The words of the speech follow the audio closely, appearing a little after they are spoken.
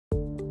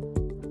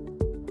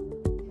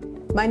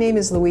My name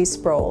is Louise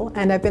Sproule,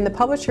 and I've been the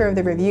publisher of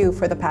the review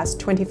for the past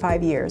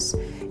 25 years.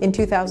 In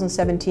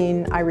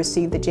 2017, I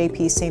received the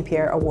J.P. St.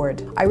 Pierre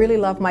Award. I really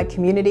love my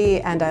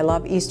community, and I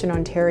love Eastern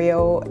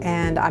Ontario,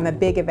 and I'm a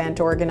big event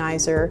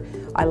organizer.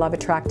 I love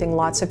attracting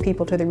lots of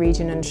people to the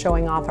region and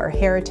showing off our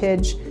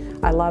heritage.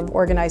 I love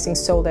organizing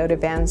sold-out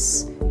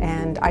events,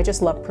 and I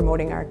just love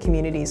promoting our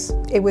communities.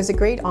 It was a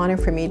great honor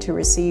for me to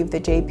receive the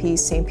J.P.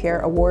 St. Pierre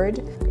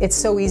Award. It's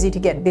so easy to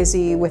get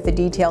busy with the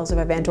details of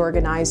event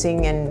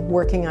organizing and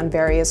working on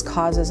various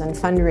causes and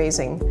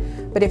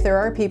fundraising. But if there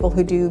are people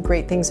who do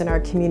great things in our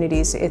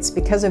communities, it's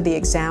because of the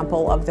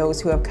example of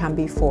those who have come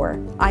before.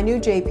 I knew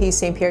J.P.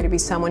 St. Pierre to be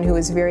someone who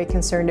was very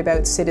concerned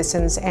about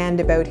citizens and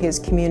about his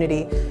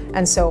community,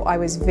 and so I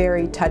was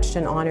very touched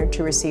and honored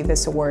to receive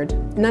this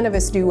award. None of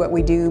us do what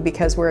we do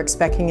because we're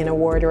expecting an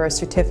award or a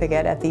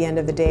certificate at the end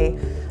of the day,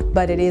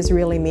 but it is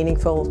really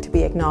meaningful to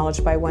be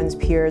acknowledged by one's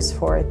peers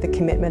for the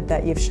commitment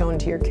that you've shown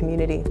to your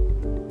community.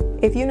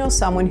 If you know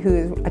someone who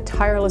is a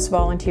tireless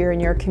volunteer in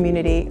your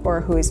community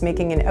or who is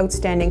making an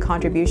outstanding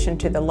contribution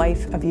to the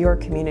life of your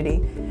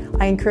community,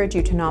 I encourage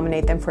you to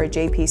nominate them for a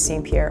J.P.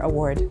 St. Pierre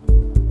Award.